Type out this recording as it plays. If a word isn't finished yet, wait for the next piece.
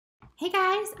Hey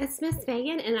guys, it's Miss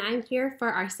Megan and I'm here for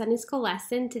our Sunday school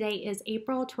lesson. Today is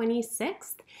April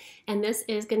 26th and this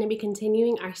is going to be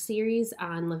continuing our series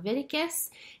on Leviticus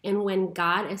and when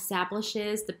God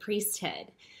establishes the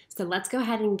priesthood. So let's go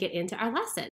ahead and get into our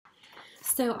lesson.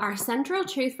 So our central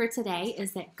truth for today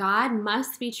is that God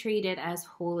must be treated as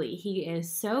holy. He is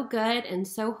so good and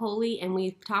so holy, and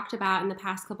we've talked about in the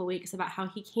past couple weeks about how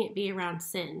he can't be around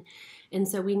sin. And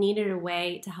so we needed a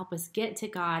way to help us get to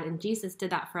God, and Jesus did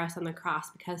that for us on the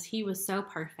cross because he was so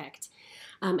perfect.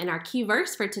 And our key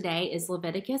verse for today is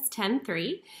Leviticus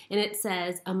 10:3, and it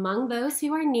says, "Among those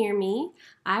who are near me,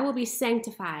 I will be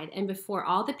sanctified, and before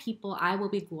all the people I will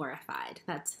be glorified."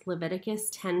 That's Leviticus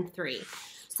 10:3.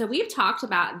 So we've talked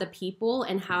about the people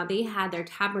and how they had their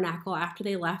tabernacle after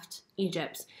they left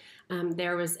Egypt.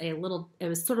 There was it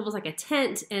was sort of like a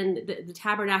tent, and the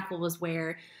tabernacle was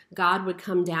where God would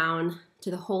come down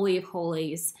to the Holy of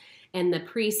Holies, and the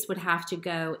priests would have to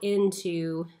go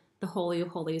into the Holy of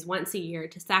Holies once a year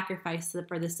to sacrifice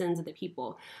for the sins of the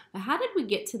people. But how did we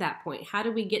get to that point? How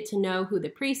did we get to know who the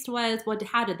priest was?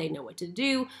 How did they know what to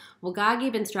do? Well, God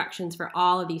gave instructions for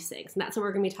all of these things, and that's what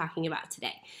we're going to be talking about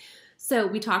today. So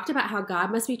we talked about how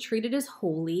God must be treated as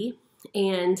holy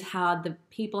and how the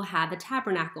people had the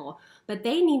tabernacle, but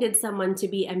they needed someone to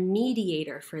be a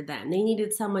mediator for them. They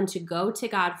needed someone to go to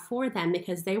God for them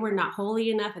because they were not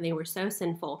holy enough and they were so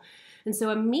sinful. And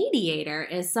so a mediator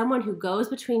is someone who goes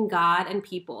between God and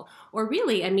people, or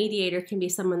really a mediator can be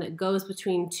someone that goes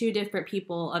between two different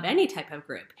people of any type of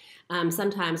group.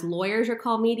 Sometimes lawyers are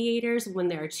called mediators when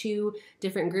there are two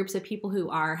different groups of people who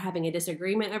are having a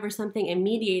disagreement over something. A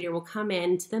mediator will come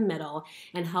into the middle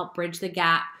and help bridge the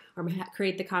gap or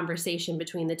create the conversation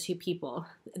between the two people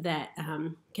that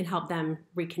can help them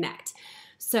reconnect.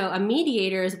 So a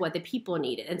mediator is what the people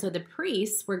needed. And so the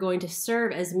priests were going to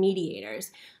serve as mediators.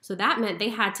 So that meant they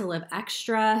had to live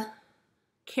extra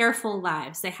careful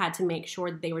lives. They had to make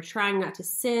sure that they were trying not to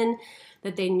sin,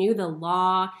 that they knew the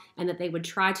law, and that they would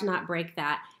try to not break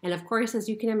that. And of course, as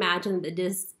you can imagine,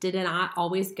 this did not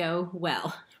always go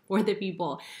well for the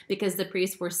people because the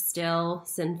priests were still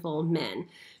sinful men.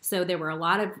 So there were a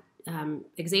lot of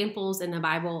examples in the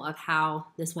Bible of how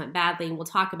this went badly, and we'll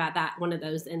talk about one of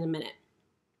those in a minute.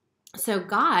 So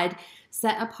God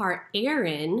set apart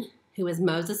Aaron, who was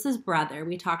Moses' brother.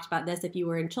 We talked about this if you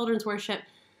were in children's worship.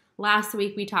 Last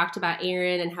week we talked about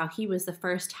Aaron and how he was the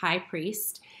first high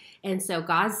priest. And so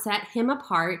God set him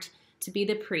apart to be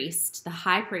the priest, the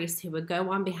high priest who would go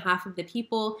on behalf of the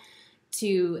people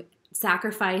to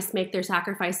make their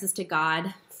sacrifices to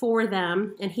God for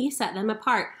them. And he set them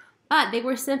apart. But they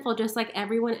were sinful just like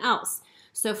everyone else.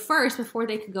 So first, before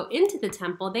they could go into the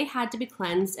temple, they had to be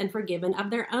cleansed and forgiven of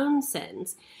their own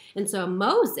sins. And so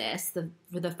Moses,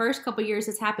 for the first couple years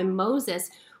this happened, Moses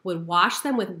would wash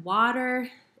them with water.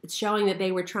 It's showing that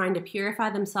they were trying to purify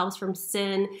themselves from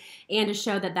sin and to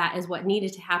show that that is what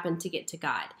needed to happen to get to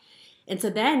God. And so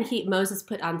then Moses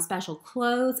put on special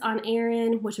clothes on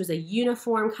Aaron, which was a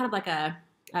uniform, kind of like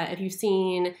if you've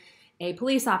seen a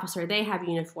police officer, they have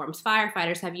uniforms.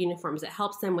 Firefighters have uniforms. It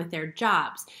helps them with their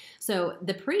jobs. So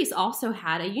the priests also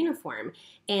had a uniform.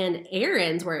 And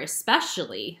Aaron's were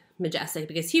especially majestic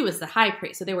because he was the high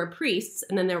priest. So there were priests,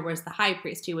 and then there was the high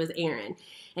priest who was Aaron.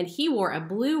 And he wore a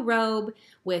blue robe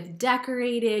with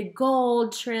decorated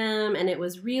gold trim, and it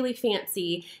was really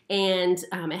fancy. And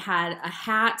it had a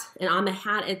hat, and on the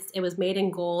hat it was made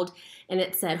in gold, and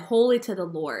it said, "Holy to the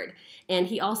Lord." And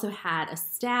he also had a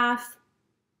staff,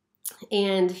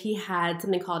 and he had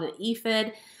something called an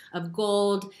ephod of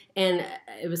gold, and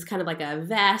it was kind of like a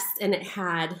vest, and it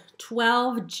had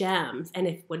 12 gems.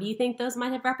 And what do you think those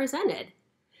might have represented?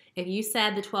 If you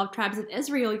said the 12 tribes of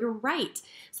Israel, you're right.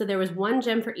 So there was one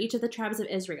gem for each of the tribes of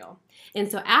Israel.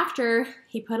 And so after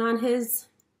he put on his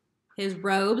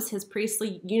robes, his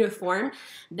priestly uniform,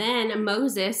 then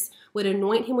Moses would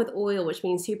anoint him with oil, which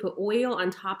means he put oil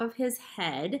on top of his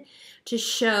head to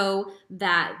show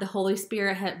that the Holy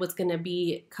Spirit was going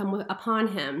to come upon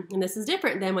him. And this is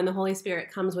different than when the Holy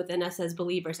Spirit comes within us as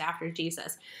believers after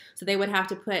Jesus. So they would have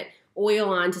to put oil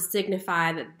on to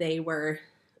signify that they were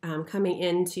coming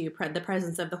into the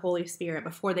presence of the Holy Spirit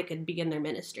before they could begin their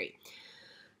ministry.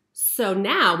 So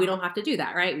now we don't have to do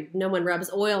that, right? No one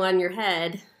rubs oil on your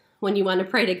head when you want to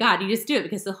pray to God. You just do it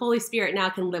because the Holy Spirit now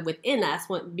can live within us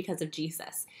because of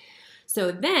Jesus.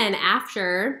 So then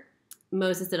after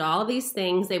Moses did all of these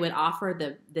things, they would offer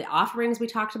the offerings we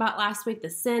talked about last week, the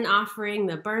sin offering,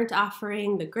 the burnt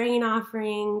offering, the grain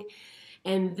offering,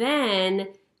 and then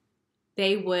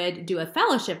they would do a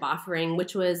fellowship offering,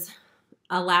 which was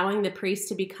allowing the priest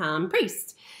to become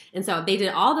priest. And so they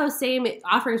did all those same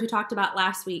offerings we talked about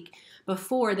last week,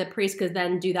 before the priest could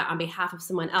then do that on behalf of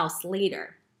someone else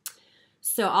later.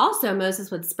 So also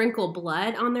Moses would sprinkle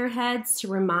blood on their heads to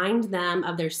remind them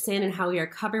of their sin and how we are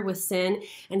covered with sin.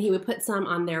 And he would put some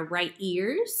on their right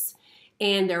ears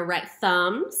and their right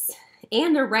thumbs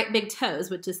and their right big toes,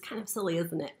 which is kind of silly,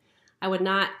 isn't it?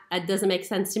 It doesn't make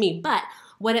sense to me. But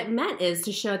what it meant is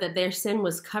to show that their sin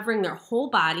was covering their whole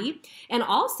body. And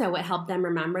also it helped them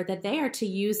remember that they are to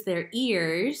use their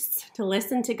ears to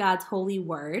listen to God's holy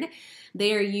word.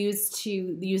 They are used to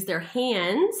use their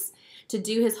hands to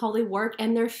do his holy work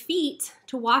and their feet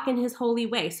to walk in his holy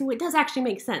way. So it does actually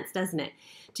make sense, doesn't it?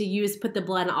 To put the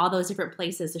blood in all those different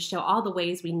places to show all the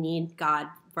ways we need God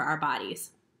for our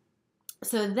bodies.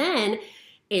 So then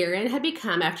Aaron had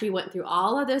become, after he went through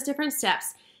all of those different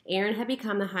steps, Aaron had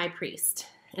become the high priest.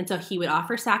 And so he would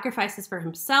offer sacrifices for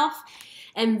himself,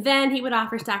 and then he would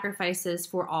offer sacrifices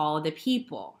for all the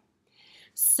people.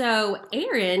 So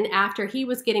Aaron, after he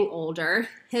was getting older,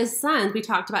 his sons, we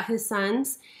talked about his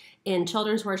sons in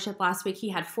children's worship last week. He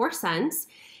had 4 sons,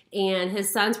 and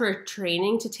his sons were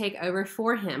training to take over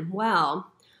for him.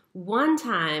 Well, one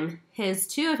time,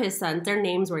 2 of his sons, their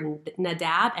names were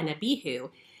Nadab and Abihu.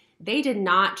 They did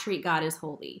not treat God as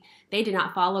holy. They did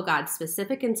not follow God's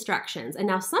specific instructions. And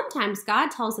now sometimes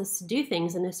God tells us to do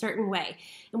things in a certain way,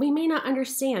 and we may not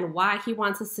understand why he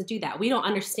wants us to do that. We don't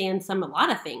understand a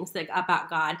lot of things about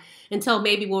God until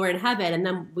maybe we're in heaven, and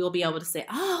then we'll be able to say,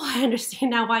 oh, I understand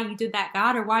now why you did that,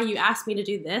 God, or why you asked me to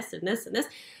do this and this and this.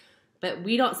 But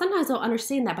we sometimes don't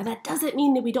understand that, but that doesn't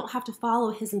mean that we don't have to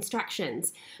follow his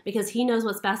instructions, because he knows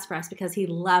what's best for us, because he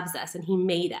loves us and he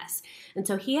made us. And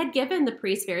so he had given the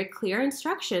priests very clear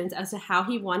instructions as to how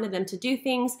he wanted them to do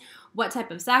things, what type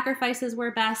of sacrifices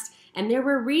were best, and there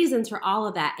were reasons for all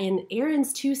of that. And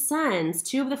Aaron's 2 sons,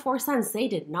 2 of the 4 sons, they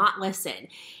did not listen.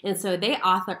 And so they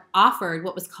offered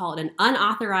what was called an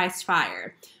unauthorized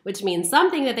fire, which means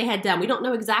something that they had done. We don't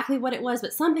know exactly what it was,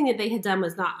 but something that they had done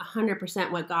was not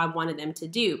 100% what God wanted them to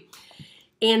do.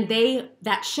 And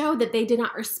that showed that they did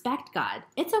not respect God.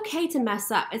 It's okay to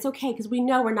mess up. It's okay, because we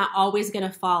know we're not always going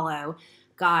to follow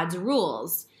God's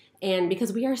rules. And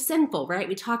because we are sinful, right?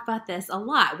 We talk about this a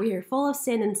lot. We are full of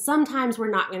sin, and sometimes we're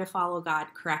not going to follow God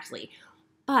correctly.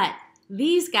 But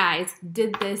these guys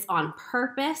did this on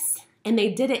purpose, and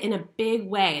they did it in a big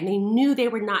way, and they knew they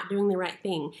were not doing the right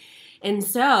thing. And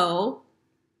so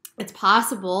it's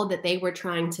possible that they were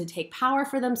trying to take power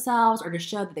for themselves, or to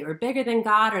show that they were bigger than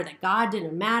God, or that God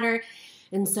didn't matter.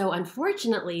 And so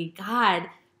unfortunately, God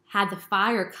had the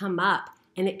fire come up,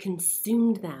 and it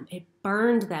consumed them. It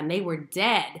burned them. They were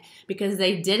dead because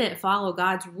they didn't follow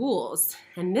God's rules.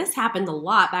 And this happened a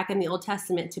lot back in the Old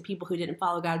Testament to people who didn't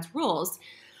follow God's rules,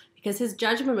 because his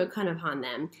judgment would come upon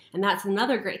them. And that's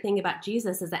another great thing about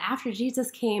Jesus, is that after Jesus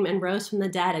came and rose from the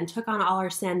dead and took on all our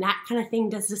sin, that kind of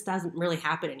thing just doesn't really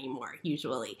happen anymore,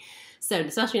 usually. So,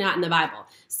 especially not in the Bible.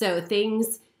 So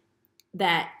things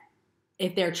that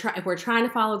if we're trying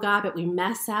to follow God, but we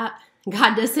mess up,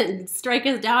 God doesn't strike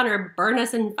us down or burn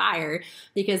us in fire,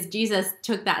 because Jesus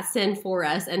took that sin for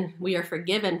us, and we are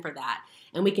forgiven for that.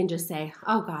 And we can just say,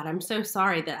 oh God, I'm so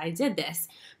sorry that I did this.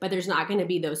 But there's not going to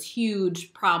be those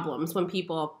huge problems when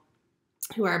people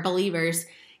who are believers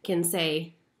can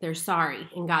say they're sorry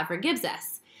and God forgives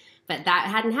us. But that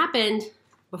hadn't happened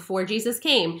before Jesus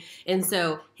came. And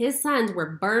so his sons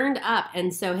were burned up.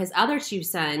 And so his other 2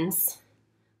 sons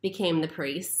became the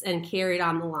priests and carried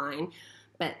on the line.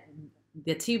 But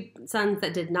the 2 sons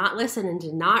that did not listen and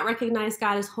did not recognize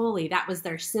God as holy, that was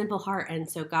their simple heart. And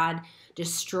so God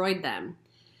destroyed them.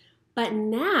 But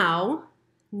now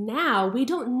we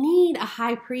don't need a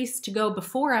high priest to go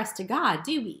before us to God,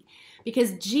 do we?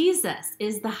 Because Jesus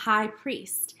is the high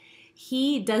priest.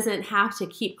 He doesn't have to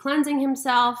keep cleansing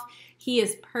himself. He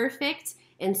is perfect.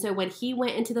 And so when he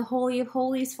went into the Holy of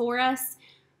Holies for us,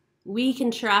 we can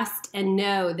trust and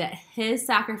know that his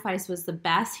sacrifice was the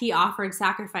best. He offered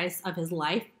sacrifice of his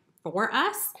life for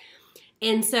us.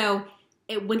 And so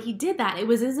when he did that, it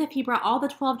was as if he brought all the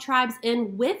 12 tribes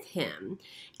in with him.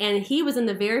 And he was in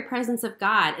the very presence of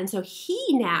God. And so he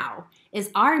now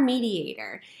is our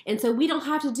mediator. And so we don't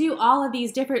have to do all of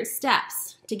these different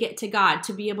steps to get to God,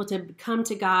 to be able to come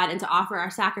to God and to offer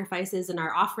our sacrifices and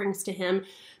our offerings to him,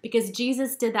 because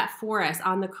Jesus did that for us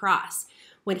on the cross.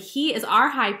 When he is our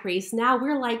high priest, now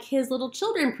we're like his little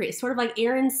children priests, sort of like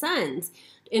Aaron's sons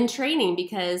in training,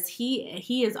 because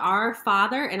he is our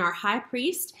father and our high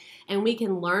priest, and we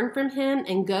can learn from him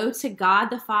and go to God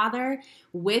the Father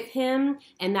with him.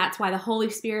 And that's why the Holy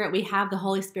Spirit, we have the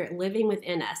Holy Spirit living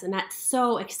within us. And that's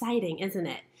so exciting, isn't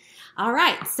it? All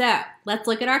right, so let's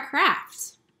look at our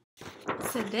craft.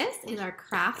 So this is our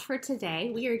craft for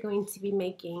today. We are going to be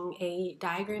making a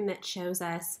diagram that shows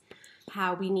us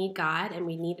how we need God and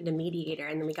we needed a mediator,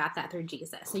 and then we got that through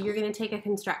Jesus. So you're going to take a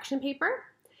construction paper,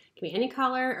 it can be any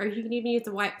color, or you can even use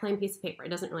a white plain piece of paper. It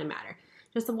doesn't really matter.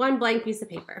 Just a one blank piece of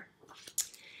paper.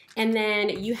 And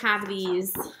then you have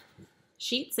these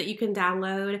sheets that you can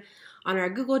download on our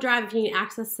Google Drive. If you need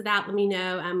access to that, let me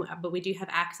know. But we do have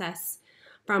access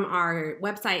from our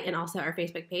website and also our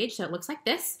Facebook page. So it looks like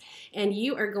this. And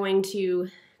you are going to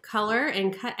color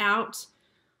and cut out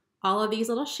all of these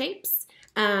little shapes.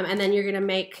 And then you're going to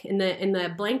make, in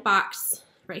the blank box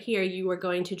right here, you are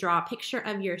going to draw a picture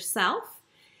of yourself.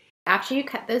 After you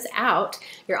cut those out,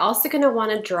 you're also going to want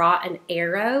to draw an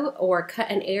arrow or cut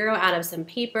an arrow out of some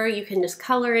paper. You can just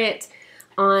color it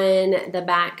on the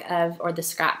back of, or the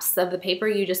scraps of the paper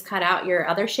you just cut out your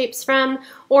other shapes from,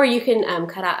 or you can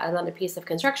cut out another piece of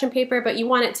construction paper, but you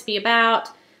want it to be about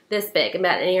this big,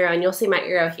 about an arrow, and you'll see my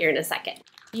arrow here in a second.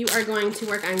 You are going to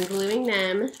work on gluing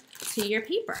them to your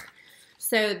paper.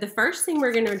 So the first thing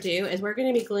we're going to do is we're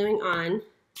going to be gluing on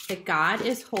that God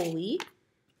is holy.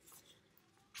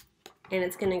 And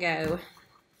it's going to go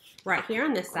right here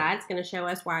on this side. It's going to show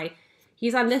us why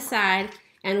he's on this side.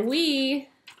 And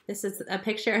this is a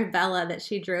picture of Bella that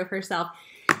she drew of herself.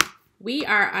 We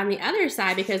are on the other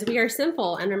side because we are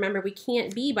sinful. And remember, we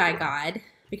can't be by God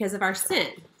because of our sin.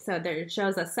 So there it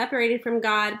shows us separated from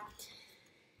God.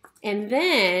 And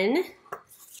then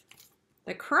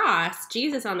the cross,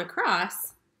 Jesus on the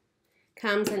cross,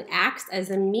 comes and acts as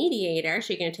a mediator.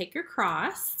 So you're going to take your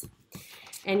cross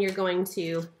and you're going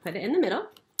to put it in the middle.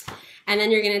 And then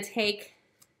you're going to take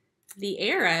the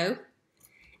arrow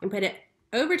and put it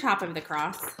over top of the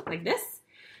cross like this,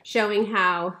 showing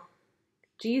how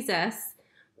Jesus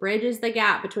bridges the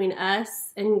gap between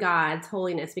us and God's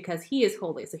holiness, because he is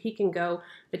holy. So he can go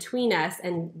between us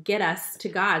and get us to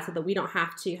God so that we don't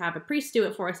have to have a priest do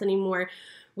it for us anymore.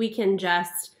 We can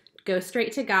just go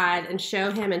straight to God and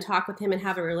show him and talk with him and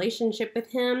have a relationship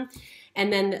with him.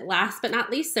 And then last but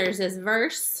not least, there's this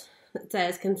verse that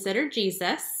says, "Consider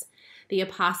Jesus, the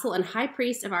apostle and high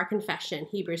priest of our confession,"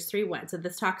 Hebrews 3:1. So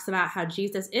this talks about how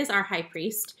Jesus is our high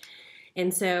priest.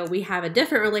 And so we have a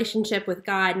different relationship with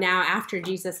God now after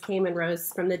Jesus came and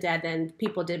rose from the dead than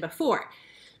people did before.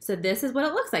 So this is what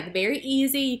it looks like. Very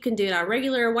easy. You can do it on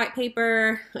regular white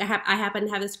paper. I happen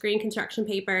to have this green construction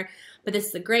paper, but this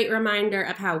is a great reminder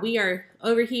of how we are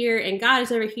over here and God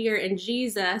is over here, and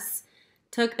Jesus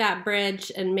took that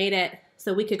bridge and made it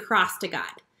so we could cross to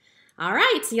God. All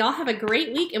right, so y'all have a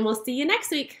great week, and we'll see you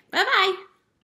next week. Bye-bye.